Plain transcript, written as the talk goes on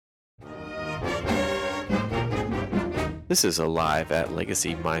This is a live at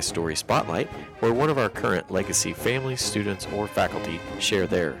Legacy My Story Spotlight, where one of our current Legacy families, students, or faculty share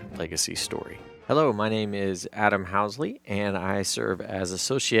their legacy story. Hello, my name is Adam Housley, and I serve as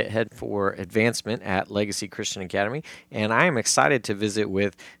Associate Head for Advancement at Legacy Christian Academy, and I am excited to visit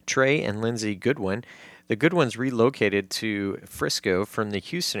with Trey and Lindsay Goodwin. The Goodwins relocated to Frisco from the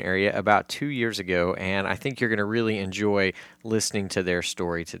Houston area about 2 years ago, and I think you're going to really enjoy listening to their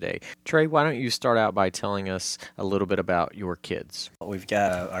story today. Trey, why don't you start out by telling us a little bit about your kids? We've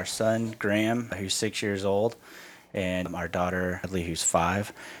got our son, Graham, who's 6 years old, and our daughter, Hadley, who's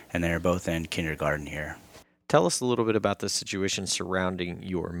 5, and they're both in kindergarten here. Tell us a little bit about the situation surrounding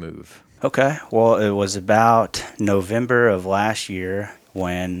your move. Okay, well, it was about November of last year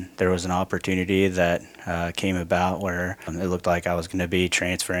when there was an opportunity that came about where it looked like I was going to be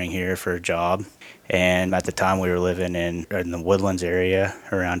transferring here for a job. And at the time we were living in the Woodlands area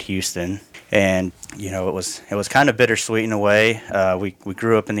around Houston. And, it was kind of bittersweet in a way. We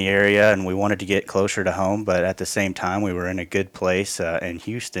grew up in the area and we wanted to get closer to home, but at the same time we were in a good place in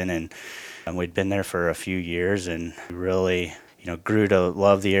Houston, and we'd been there for a few years and really grew to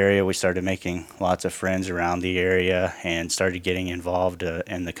love the area. We started making lots of friends around the area and started getting involved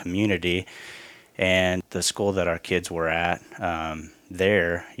in the community. And the school that our kids were at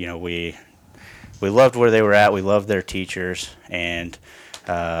there, we loved where they were at. We loved their teachers. And,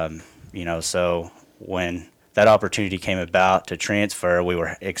 so when that opportunity came about to transfer, we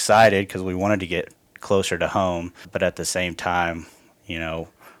were excited because we wanted to get closer to home. But at the same time,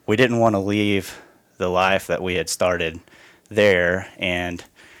 we didn't want to leave the life that we had started there. And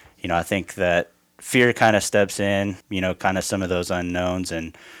I think that fear kind of steps in, kind of some of those unknowns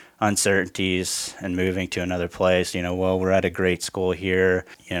and uncertainties and moving to another place. Well, we're at a great school here,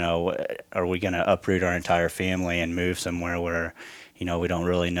 are we going to uproot our entire family and move somewhere where we don't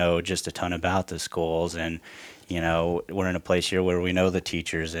really know just a ton about the schools? And we're in a place here where we know the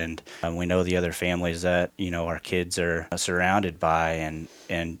teachers and we know the other families that our kids are surrounded by,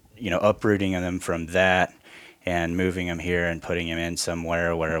 and uprooting them from that and moving them here and putting them in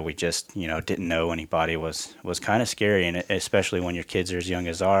somewhere where we just, didn't know anybody was kind of scary. And especially when your kids are as young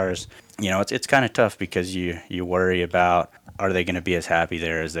as ours, it's kind of tough because you worry about, are they going to be as happy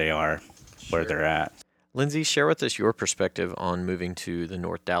there as they are where they're at? Lindsay, share with us your perspective on moving to the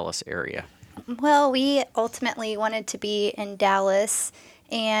North Dallas area. Well, we ultimately wanted to be in Dallas,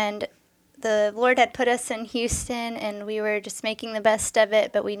 and the Lord had put us in Houston, and we were just making the best of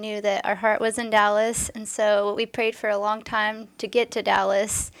it, but we knew that our heart was in Dallas, and so we prayed for a long time to get to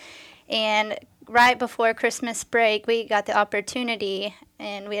Dallas. And right before Christmas break, we got the opportunity,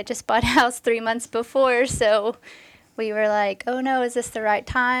 and we had just bought a house 3 months before, so we were like, oh no, is this the right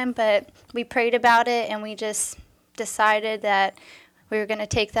time? But we prayed about it, and we just decided that we were going to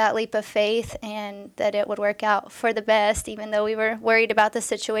take that leap of faith and that it would work out for the best, even though we were worried about the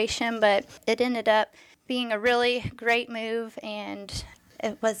situation. But it ended up being a really great move, and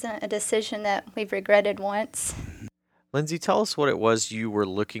it wasn't a decision that we've regretted once. Lindsay, tell us what it was you were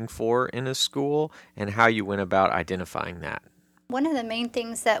looking for in a school and how you went about identifying that. One of the main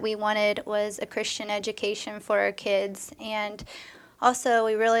things that we wanted was a Christian education for our kids, and also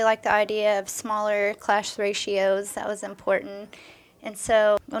we really liked the idea of smaller class ratios. That was important. And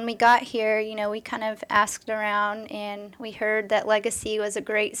so when we got here, we kind of asked around, and we heard that Legacy was a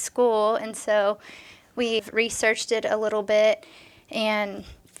great school, and so we researched it a little bit, and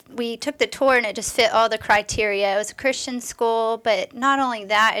we took the tour, and it just fit all the criteria. It was a Christian school, but not only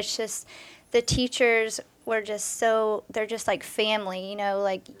that, it's just the teachers were they're just like family,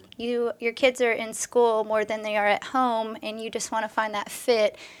 like your kids are in school more than they are at home, and you just want to find that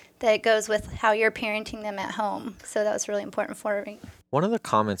fit that goes with how you're parenting them at home. So that was really important for me. One of the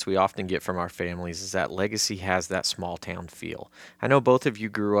comments we often get from our families is that Legacy has that small town feel. I know both of you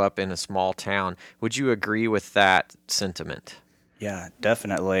grew up in a small town. Would you agree with that sentiment? Yeah,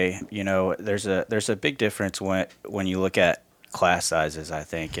 definitely. There's a big difference when you look at class sizes, I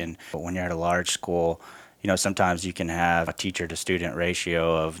think. And when you're at a large school, sometimes you can have a teacher to student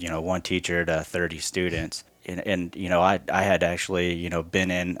ratio of, one teacher to 30 students. And I had actually, been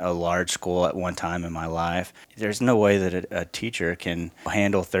in a large school at one time in my life. There's no way that a teacher can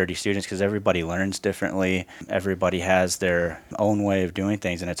handle 30 students because everybody learns differently. Everybody has their own way of doing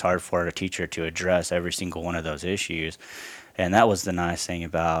things, and it's hard for a teacher to address every single one of those issues. And that was the nice thing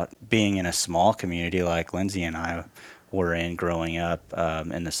about being in a small community like Lindsay and I were in growing up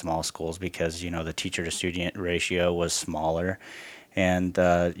in the small schools, because, the teacher to student ratio was smaller. And,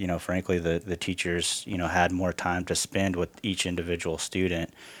 frankly, the teachers, had more time to spend with each individual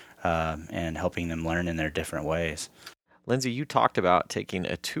student and helping them learn in their different ways. Lindsay, you talked about taking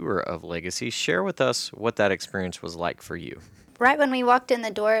a tour of Legacy. Share with us what that experience was like for you. Right when we walked in the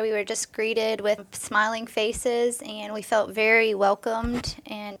door, we were just greeted with smiling faces, and we felt very welcomed.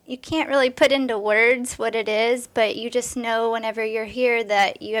 And you can't really put into words what it is, but you just know whenever you're here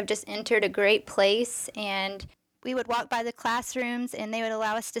that you have just entered a great place. And we would walk by the classrooms, and they would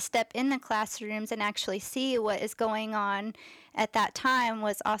allow us to step in the classrooms and actually see what is going on. At that time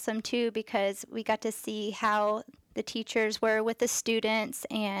was awesome too, because we got to see how the teachers were with the students,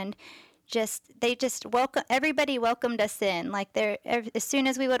 and they just everybody welcomed us in. Like, as soon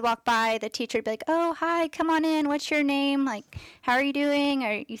as we would walk by, the teacher would be like, "Oh, hi, come on in. What's your name? Like, how are you doing?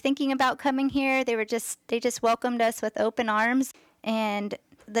 Are you thinking about coming here?" They just welcomed us with open arms. And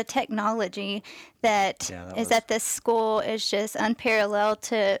the technology that is at this school is just unparalleled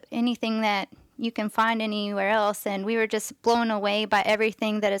to anything that you can find anywhere else. And we were just blown away by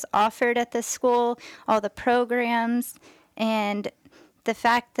everything that is offered at this school, all the programs, and the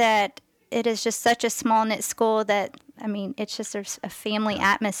fact that it is just such a small-knit school that, I mean, it's just a family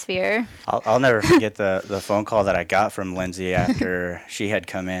atmosphere. I'll never forget the phone call that I got from Lindsay after she had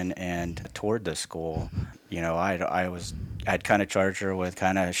come in and toured the school. You know, I'd kind of charged her with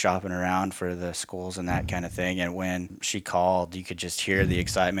kind of shopping around for the schools and that kind of thing. And when she called, you could just hear the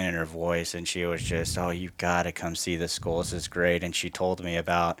excitement in her voice. And she was just, "Oh, you've got to come see the school. This is great." And she told me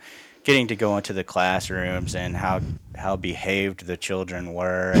about getting to go into the classrooms and how behaved the children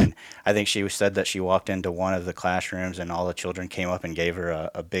were. And I think she said that she walked into one of the classrooms and all the children came up and gave her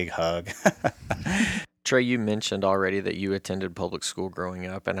a big hug. Trey, you mentioned already that you attended public school growing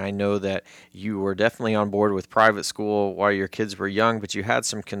up, and I know that you were definitely on board with private school while your kids were young, but you had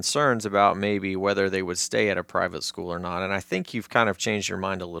some concerns about maybe whether they would stay at a private school or not, and I think you've kind of changed your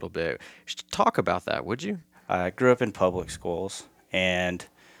mind a little bit. Talk about that, would you? I grew up in public schools, and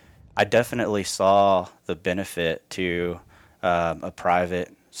I definitely saw the benefit to a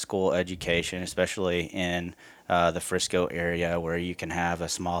private school education, especially in the Frisco area, where you can have a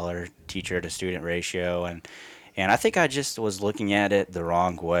smaller teacher-to-student ratio. And I think I just was looking at it the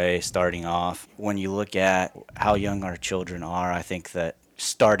wrong way starting off. When you look at how young our children are, I think that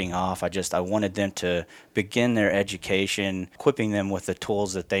starting off, I wanted them to begin their education, equipping them with the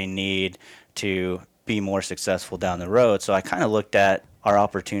tools that they need to be more successful down the road. So I kind of looked at our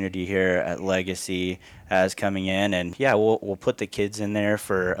opportunity here at Legacy as coming in, and we'll put the kids in there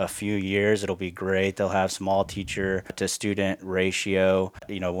for a few years. It'll be great. They'll have small teacher to student ratio.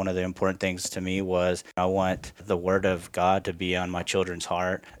 You know, one of the important things to me was I want the Word of God to be on my children's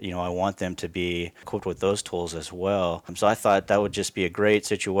heart. You know, I want them to be equipped with those tools as well. So I thought that would just be a great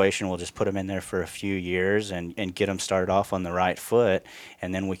situation. We'll just put them in there for a few years and get them started off on the right foot,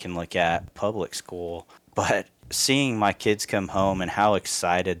 and then we can look at public school. But seeing my kids come home and how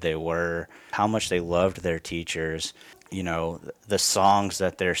excited they were, how much they loved their teachers, you know, the songs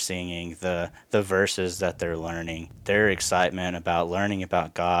that they're singing, the verses that they're learning, their excitement about learning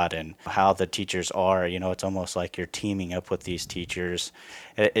about God and how the teachers are, you know, it's almost like you're teaming up with these teachers.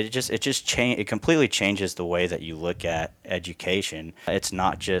 It completely changes the way that you look at education. It's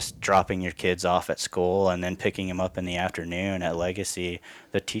not just dropping your kids off at school and then picking them up in the afternoon at Legacy.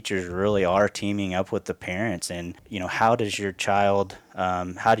 The teachers really are teaming up with the parents. And, you know, how do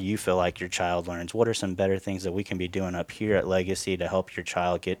you feel like your child learns? What are some better things that we can be doing up here at Legacy to help your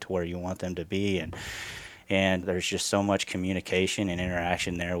child get to where you want them to be? And there's just so much communication and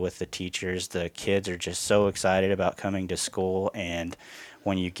interaction there with the teachers. The kids are just so excited about coming to school. And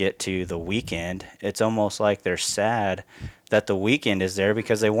when you get to the weekend, it's almost like they're sad that the weekend is there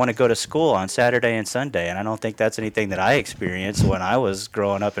because they want to go to school on Saturday and Sunday. And I don't think that's anything that I experienced when I was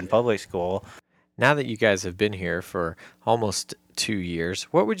growing up in public school. Now that you guys have been here for almost 2 years,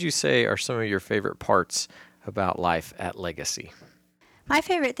 what would you say are some of your favorite parts about life at Legacy? My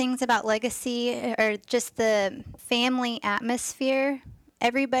favorite things about Legacy are just the family atmosphere.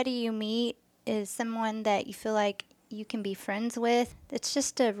 Everybody you meet is someone that you feel like you can be friends with. It's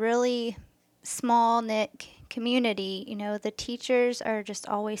just a really small-knit community. You know, the teachers are just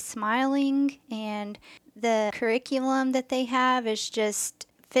always smiling, and the curriculum that they have is just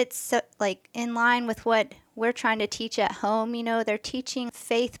fits like in line with what we're trying to teach at home. You know, they're teaching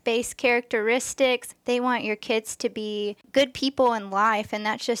faith-based characteristics. They want your kids to be good people in life, and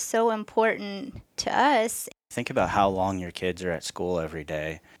that's just so important to us. Think about how long your kids are at school every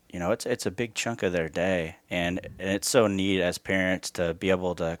day. You know, it's a big chunk of their day, and it's so neat as parents to be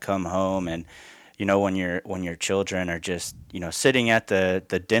able to come home and, you know, when your children are just, you know, sitting at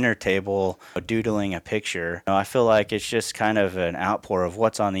the dinner table doodling a picture. You know, I feel like it's just kind of an outpour of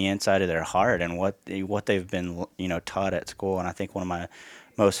what's on the inside of their heart and what they've been, you know, taught at school. And I think one of my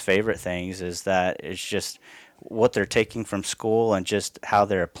most favorite things is that it's just what they're taking from school and just how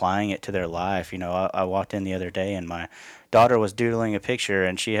they're applying it to their life. I walked in the other day and my daughter was doodling a picture,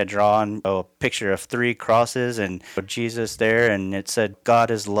 and she had drawn a picture of 3 crosses and Jesus there, and it said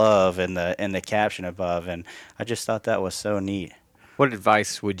God is love in the caption above, and I just thought that was so neat. What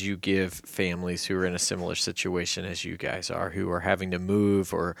advice would you give families who are in a similar situation as you guys are, who are having to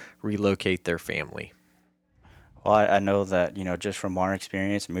move or relocate their family? Well, I know that, just from our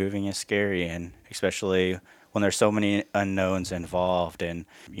experience, moving is scary, and especially when there's so many unknowns involved. And,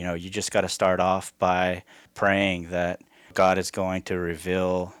 you just got to start off by praying that God is going to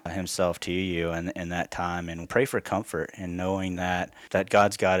reveal himself to you in that time, and pray for comfort and knowing that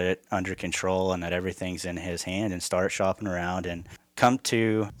God's got it under control and that everything's in his hand, and start shopping around and come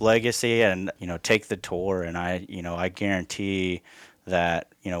to Legacy and, take the tour. And I guarantee that,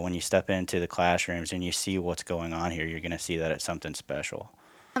 when you step into the classrooms and you see what's going on here, you're going to see that it's something special.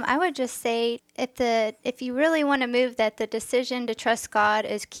 I would just say if you really want to move, that the decision to trust God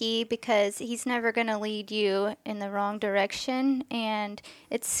is key, because he's never going to lead you in the wrong direction, and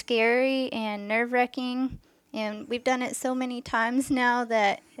it's scary and nerve-wracking, and we've done it so many times now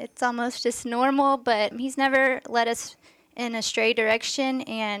that it's almost just normal, but he's never led us in a stray direction,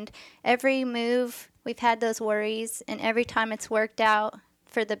 and every move we've had those worries, and every time it's worked out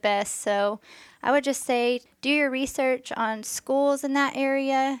for the best. So I would just say do your research on schools in that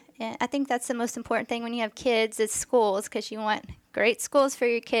area. And I think that's the most important thing when you have kids is schools, because you want great schools for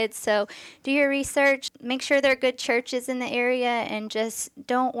your kids. So do your research, make sure there are good churches in the area, and just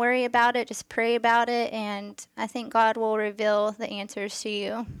don't worry about it, just pray about it, and I think God will reveal the answers to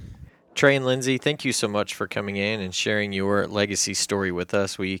you. Trey and Lindsay, thank you so much for coming in and sharing your Legacy story with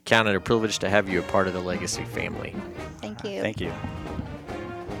us. We count it a privilege to have you a part of the Legacy family. Thank you. Thank you.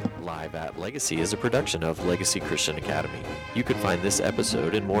 Live at Legacy is a production of Legacy Christian Academy. You can find this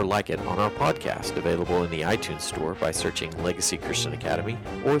episode and more like it on our podcast, available in the iTunes store by searching Legacy Christian Academy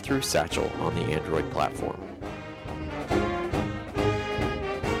or through Satchel on the Android platform.